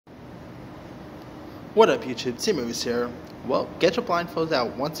What up, YouTube? T-Movies here. Well, get your blindfolds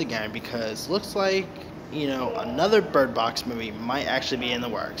out once again because looks like, another Bird Box movie might actually be in the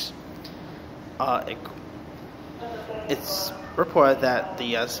works. It's reported that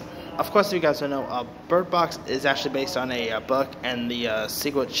of course, if you guys don't know, Bird Box is actually based on a book, and the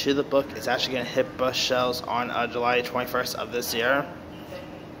sequel to the book is actually going to hit bookshelves on July 21st of this year.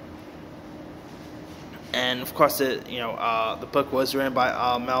 And of course, the book was written by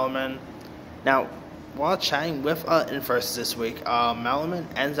Melman. Now, while chatting with Inverse this week, Melman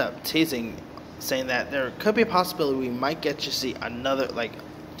ends up saying that there could be a possibility we might get to see another,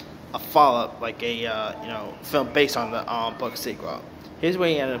 a follow-up, film based on the book sequel. Here's what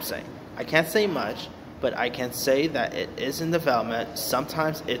he ended up saying. I can't say much, but I can say that it is in development.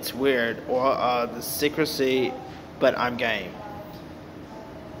 Sometimes it's weird or the secrecy, but I'm game.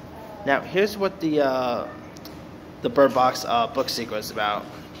 Now, here's what the Bird Box book sequel is about.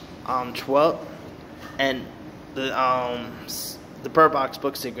 12. And the Bird Box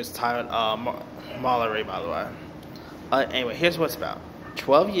book sequence is titled Mallory, by the way. Anyway, here's what it's about.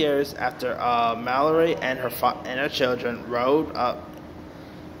 12 years after Mallory and her children rode up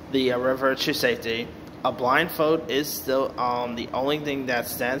the river to safety, a blindfold is still the only thing that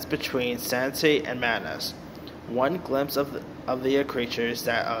stands between sanity and madness. One glimpse of the creatures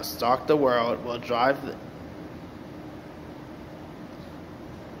that stalk the world will drive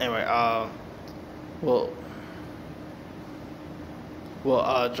will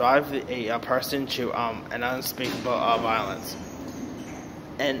drive a person to an unspeakable violence.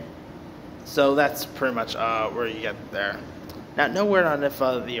 And so that's pretty much where you get there. Now, no word on if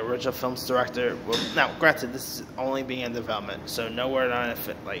the original film's director will... Now, granted, this is only being in development, so no word on if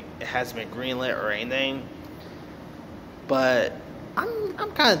it hasn't been greenlit or anything. But I'm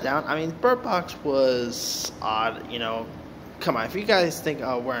kind of down. I mean, Bird Box was odd, Come on, if you guys think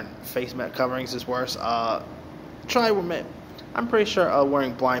wearing face mask coverings is worse, try with... I'm pretty sure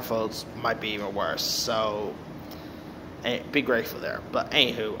wearing blindfolds might be even worse, so be grateful there. But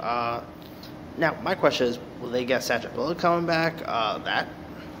anywho, now my question is, will they get Sandra Bullock coming back?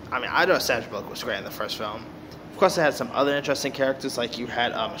 I know Sandra Bullock was great in the first film. Of course, they had some other interesting characters, like you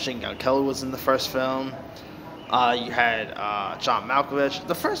had Machine Gun Kelly was in the first film. You had John Malkovich.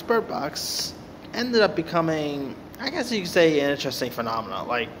 The first Bird Box ended up becoming, I guess you could say, an interesting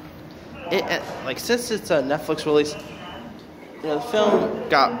phenomenon. Since it's a Netflix release, the film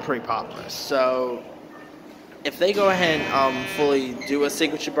got pretty popular. So if they go ahead and fully do a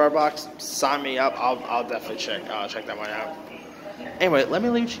sequel to Bird Box, sign me up. I'll definitely check that one out. Anyway, let me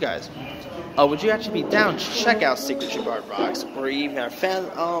leave with you guys. Would you actually be down to check out Sequel to Bird Box, or even a fan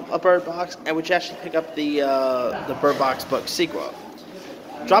of Bird Box, and would you actually pick up the Bird Box book sequel?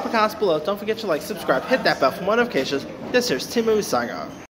 Drop a comment below. Don't forget to subscribe, hit that bell for more notifications. This here's T-Movies signing off.